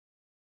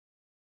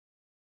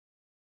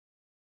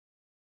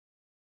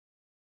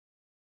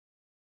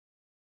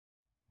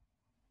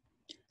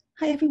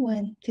Hi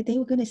everyone, today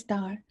we're going to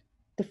start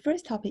the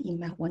first topic in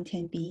Math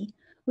 110B,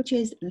 which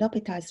is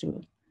L'Hopital's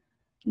rule.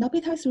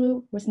 L'Hopital's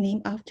rule was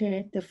named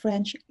after the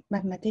French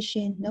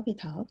mathematician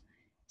L'Hopital.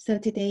 So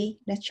today,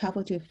 let's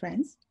travel to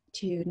France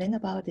to learn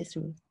about this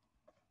rule.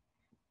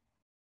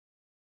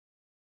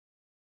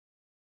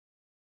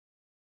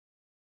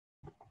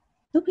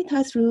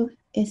 L'Hopital's rule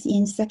is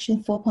in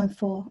section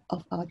 4.4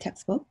 of our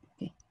textbook.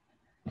 Okay.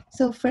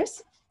 So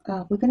first,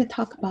 we're going to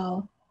talk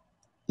about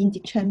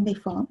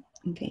indeterminate form.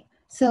 Okay.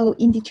 So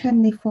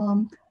indeterminate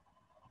form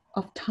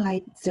of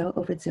type 0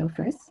 over 0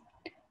 first.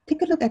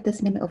 Take a look at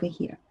this limit over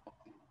here.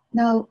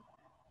 Now,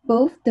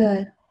 both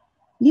the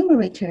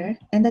numerator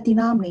and the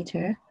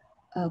denominator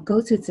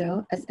go to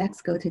 0 as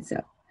x go to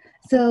 0.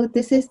 So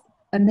this is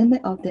a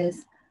limit of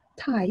this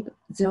type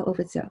 0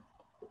 over 0.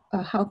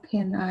 How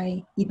can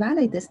I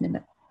evaluate this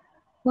limit?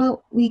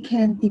 Well, we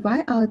can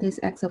divide out this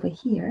x over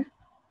here,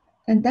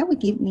 and that would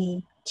give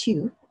me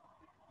 2.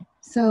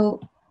 So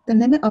the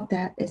limit of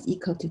that is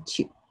equal to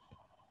 2.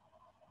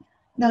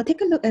 Now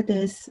take a look at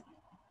this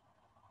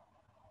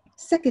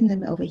second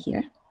limit over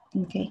here.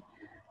 Okay,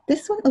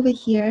 this one over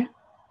here,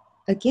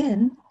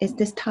 again, is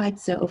this type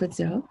 0 over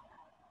 0.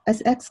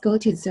 As x go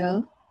to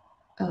 0,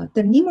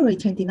 the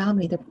numerator and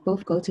denominator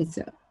both go to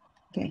 0.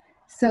 Okay,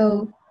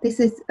 so this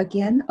is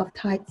again of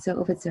type 0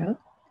 over 0.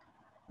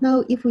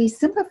 Now, if we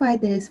simplify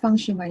this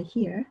function right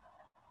here,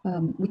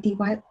 we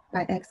divide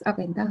by x up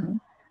and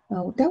down,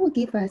 that will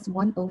give us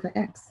 1 over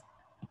x.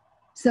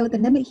 So the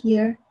limit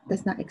here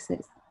does not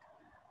exist.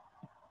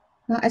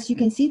 Now, as you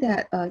can see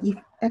that if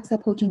x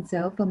approaching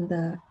 0 from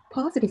the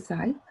positive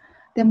side,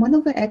 then 1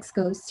 over x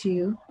goes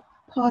to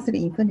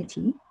positive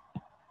infinity.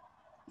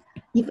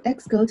 If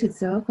x goes to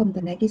 0 from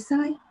the negative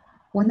side,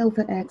 1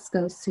 over x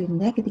goes to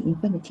negative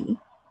infinity.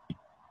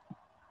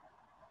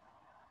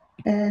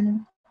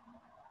 And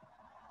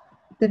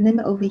the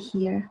limit over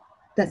here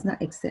does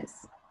not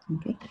exist.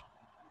 Okay.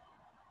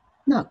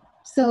 Now,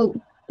 so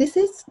this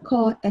is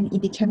called an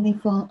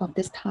indeterminate form of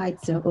this type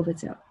 0 over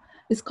 0.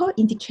 It's called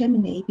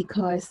indeterminate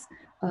because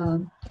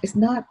it's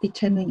not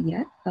determined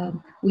yet.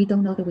 We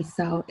don't know the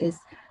result is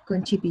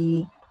going to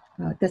be,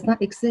 does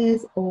not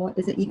exist, or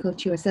is it equal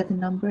to a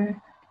certain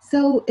number.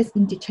 So it's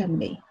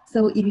indeterminate.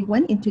 So if you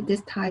went into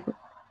this type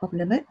of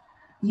limit,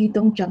 you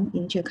don't jump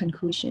into a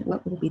conclusion.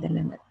 What will be the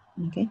limit?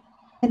 Okay.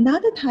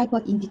 Another type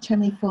of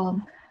indeterminate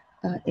form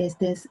is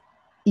this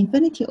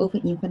infinity over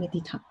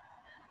infinity type.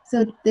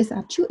 So these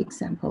are two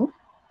examples.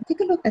 Take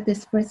a look at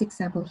this first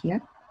example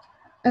here.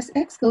 As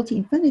x goes to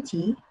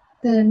infinity,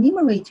 the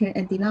numerator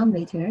and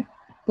denominator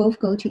both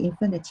go to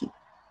infinity.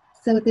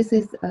 So this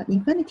is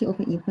infinity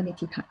over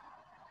infinity type.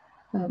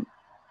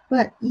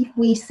 But if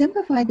we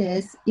simplify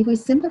this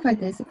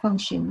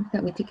function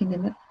that we're taking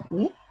limit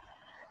with,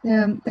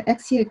 the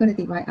x here is going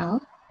to divide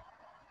out.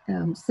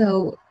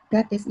 So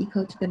that is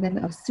equal to the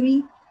limit of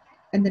 3,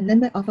 and the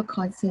limit of a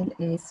constant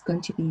is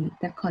going to be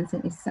that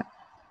constant itself.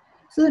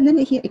 So the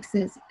limit here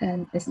exists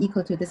and is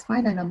equal to this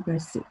finite number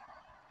 3.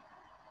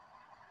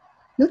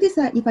 Notice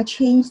that if I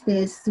change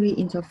this 3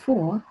 into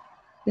 4,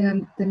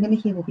 then the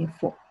limit here will be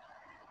 4.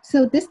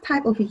 So this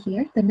type over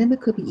here, the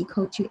limit could be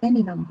equal to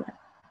any number.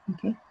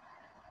 Okay.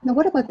 Now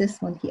what about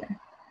this one here?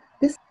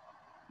 This,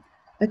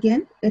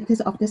 again, it is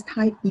of this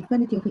type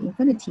infinity over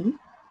infinity.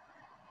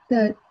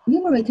 The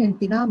numerator and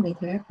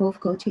denominator both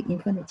go to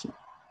infinity.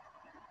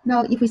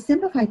 Now if we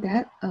simplify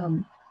that,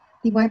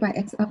 divide by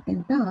x up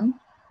and down,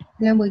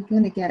 then we're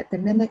going to get the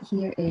limit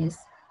here is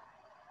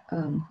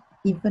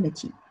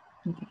infinity.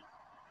 Okay.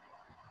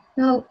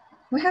 Now,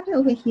 what happened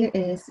over here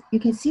is you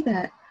can see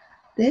that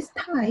this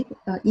type,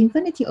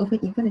 infinity over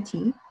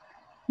infinity,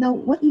 now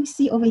what you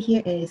see over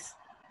here is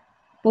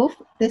both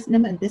this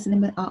limit and this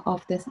limit are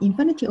of this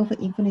infinity over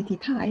infinity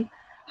type.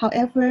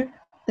 However,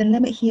 the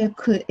limit here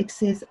could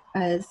exist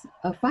as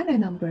a finite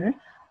number,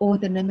 or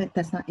the limit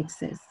does not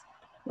exist.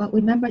 Well,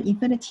 remember,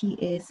 infinity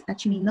is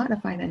actually not a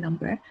finite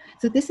number.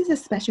 So this is a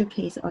special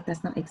case of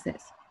does not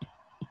exist.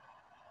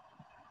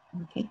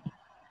 Okay.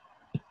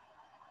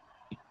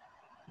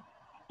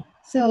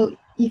 So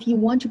if you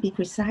want to be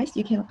precise,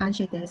 you can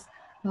answer this.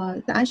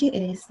 The answer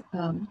is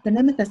the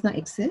limit does not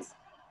exist,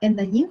 and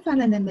the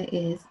infinite limit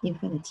is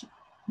infinity.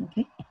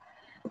 Okay.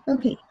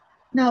 Okay.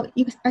 Now,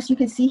 as you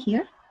can see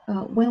here,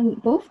 when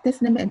both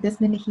this limit and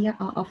this limit here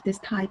are of this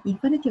type,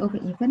 infinity over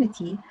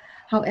infinity,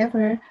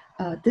 however,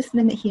 this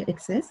limit here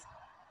exists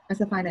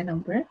as a finite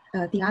number.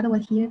 The other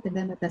one here, the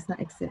limit does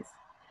not exist.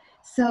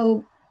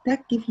 So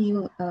that gives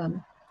you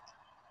an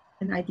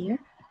idea.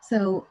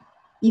 So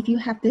if you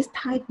have this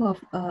type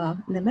of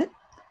limit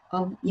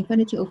of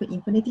infinity over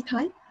infinity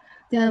type,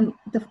 then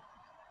the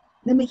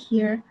limit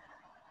here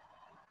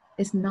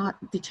is not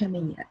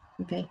determined yet.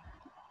 Okay.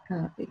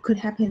 It could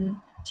happen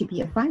to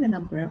be a finite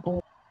number,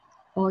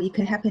 or it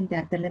could happen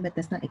that the limit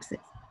does not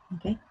exist.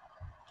 Okay.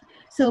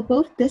 So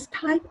both this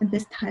type and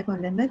this type of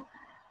limit,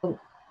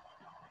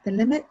 the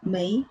limit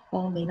may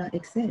or may not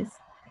exist.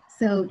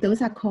 So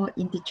those are called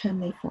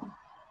indeterminate form.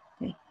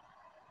 Okay.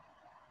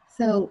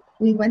 So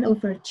we went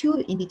over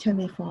two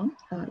indeterminate forms.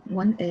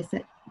 One is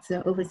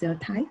 0 over 0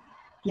 type,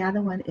 The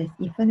other one is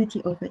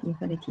infinity over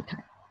infinity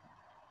type.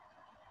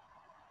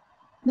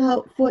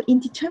 Now, for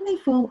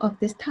indeterminate form of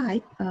this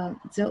type,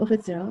 0 over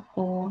 0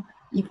 or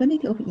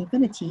infinity over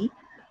infinity,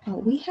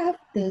 we have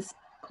this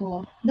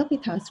called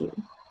L'Hopital's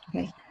rule.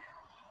 Okay.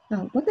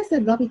 Now, what does the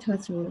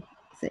L'Hopital's rule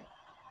say?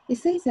 It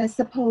says that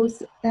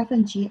suppose f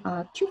and g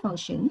are two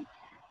functions,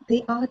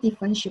 they are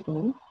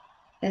differentiable.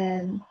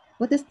 And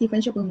what does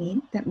differentiable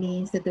mean? That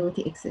means the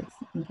duality exists.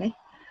 Okay.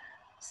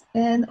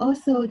 And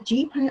also,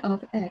 g prime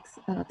of x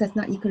does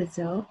not equal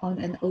 0 on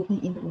an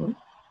open interval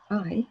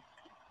I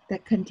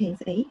that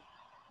contains a.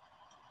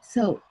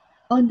 So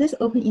on this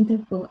open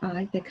interval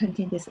I that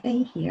contains this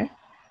a here,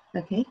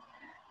 okay,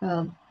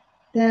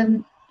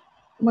 then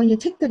when you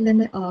take the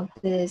limit of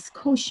this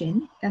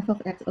quotient f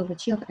of x over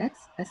g of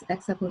x as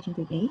x approaching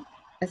to a,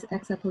 as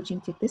x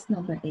approaching to this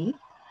number a,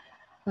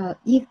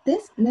 if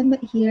this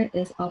limit here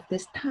is of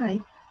this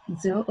type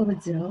 0 over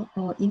 0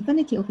 or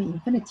infinity over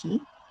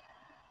infinity,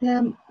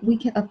 then we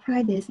can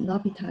apply this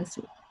L'Hopital's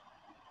rule.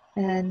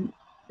 And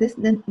this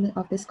limit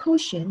of this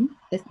quotient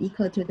is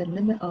equal to the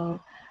limit of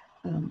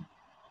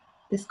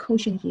this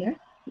quotient here,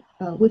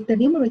 with the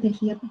numerator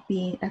here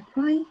being f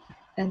prime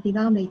and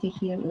denominator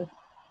here with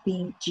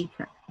being g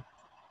prime.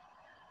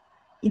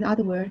 In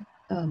other words,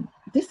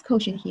 this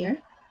quotient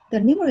here, the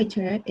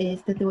numerator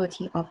is the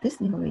duality of this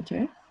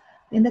numerator,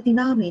 and the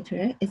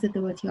denominator is the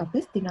duality of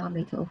this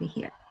denominator over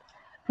here,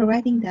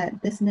 providing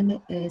that this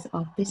limit is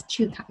of this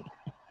two type.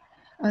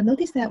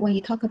 Notice that when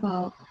you talk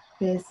about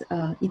this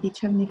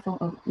indeterminate form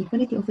of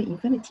infinity over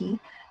infinity,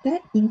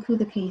 that includes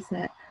the case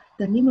that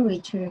the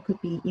numerator could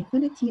be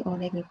infinity or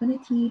negative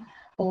infinity,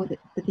 or the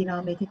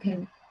denominator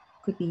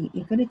could be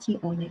infinity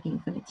or negative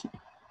infinity.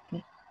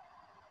 Okay.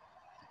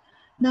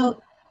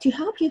 Now, to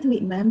help you to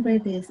remember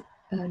this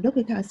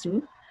L'Hopital's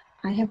rule,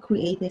 I have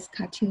created this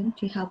cartoon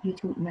to help you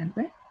to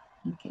remember.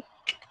 Okay.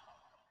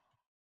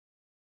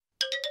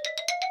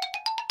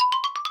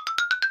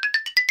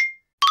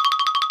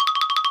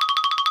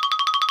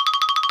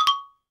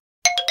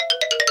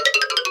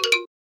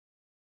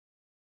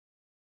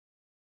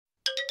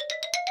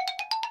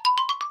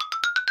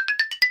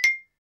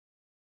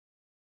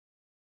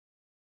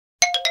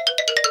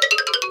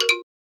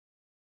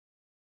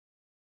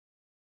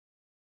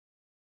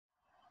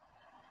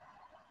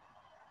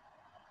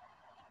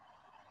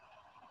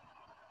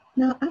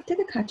 Now, after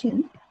the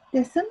cartoon,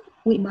 there's some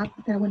remark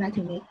that I would like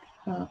to make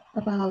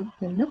about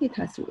the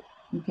L'Hopital's rule.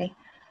 Okay,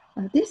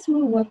 this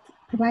rule works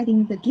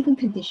providing the given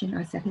condition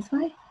are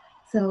satisfied.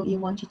 So you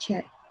want to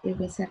check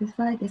if it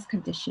satisfies this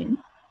condition.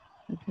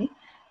 Okay,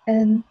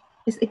 and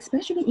it's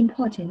especially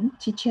important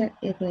to check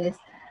if it's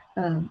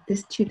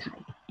this two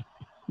type.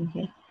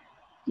 Okay,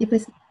 if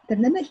it's the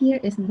limit here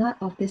is not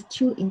of this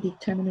two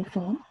indeterminate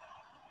form,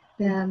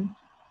 then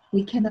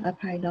we cannot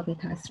apply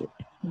L'Hopital's rule.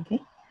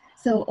 Okay.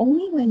 So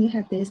only when you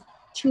have this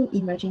two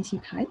emergency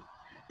type,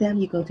 then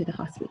you go to the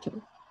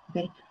hospital.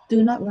 Okay,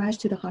 do not rush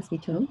to the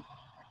hospital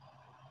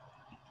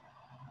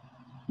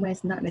when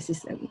it's not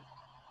necessary.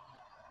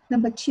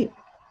 Number two,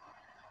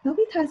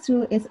 L'Hopital's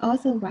rule is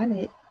also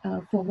valid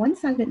for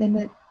one-sided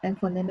limit and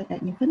for limit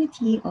at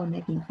infinity or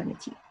negative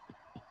infinity.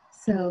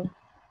 So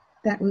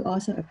that will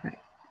also apply,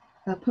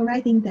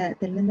 providing that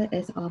the limit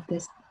is of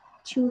this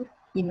two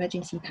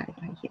emergency type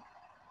right here.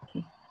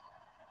 Okay.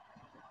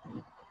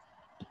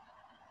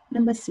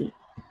 Number three,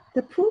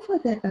 the proof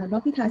of the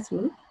L'Hopital's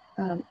rule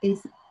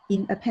is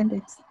in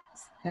appendix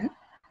F,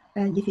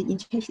 and if you're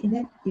interested in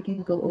that, you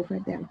can go over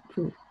that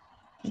proof.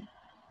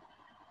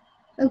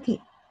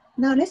 Okay,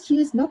 now let's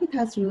use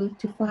L'Hopital's rule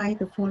to find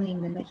the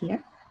following limit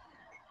here.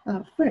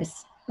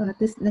 First,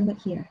 this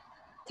limit here.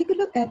 Take a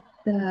look at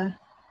the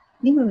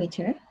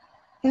numerator.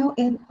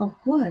 Ln of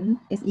 1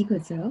 is equal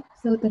to 0,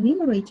 so the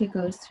numerator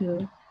goes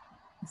to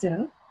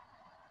 0,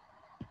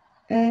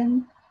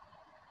 and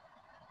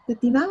the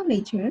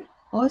denominator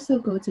also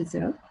goes to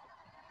 0.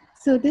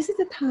 So this is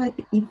the type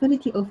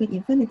infinity over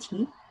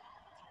infinity.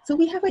 So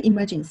we have an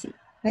emergency,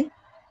 right?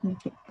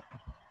 Okay.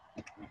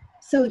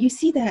 So you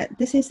see that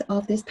this is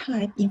of this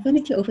type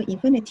infinity over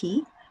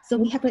infinity. So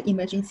we have an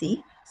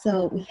emergency.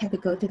 So we have to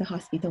go to the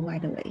hospital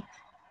right away.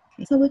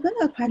 Okay. So we're going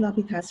to apply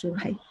L'Hopital's rule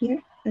right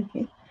here.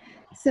 Okay.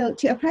 So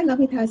to apply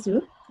L'Hopital's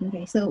rule,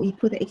 okay, so we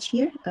put the H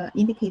here,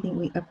 indicating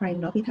we apply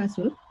L'Hopital's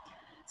rule.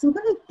 So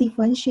we're going to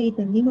differentiate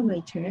the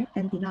numerator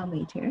and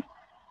denominator.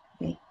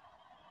 Okay.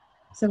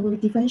 So we'll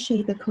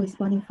differentiate the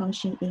corresponding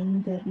function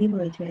in the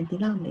numerator and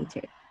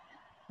denominator.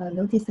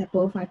 Notice that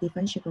both are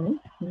differentiable.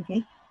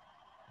 Okay.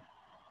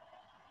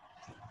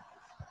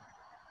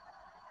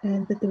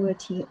 And the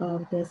duality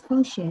of this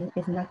function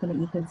is not going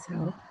to equal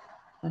 0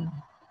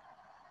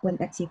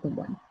 when x equals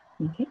 1.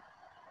 Okay.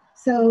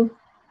 So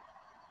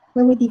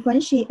when we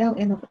differentiate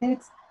ln of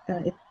x,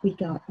 we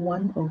got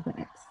 1 over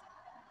x.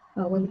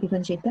 When we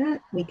differentiate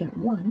that, we got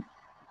 1.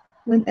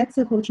 When x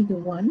approaching to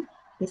 1,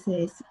 this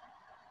is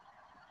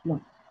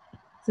 1.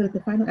 So the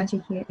final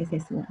answer here is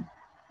this 1.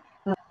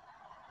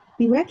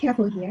 Be very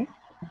careful here.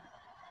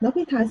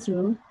 L'Hopital's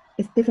rule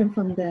is different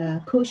from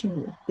the quotient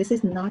rule. This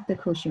is not the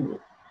quotient rule.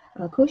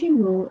 Quotient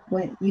rule,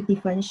 when you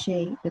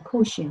differentiate the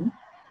quotient,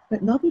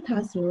 But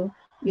L'Hopital's rule,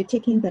 you're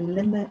taking the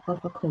limit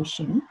of a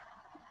quotient,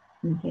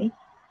 okay?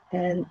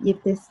 And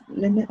if this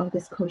limit of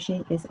this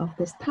quotient is of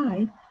this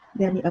type,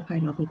 then you apply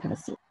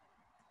L'Hopital's rule.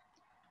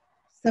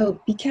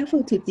 So be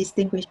careful to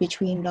distinguish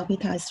between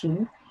L'Hopital's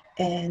rule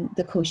and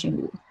the quotient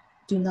rule.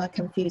 Do not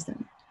confuse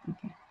them.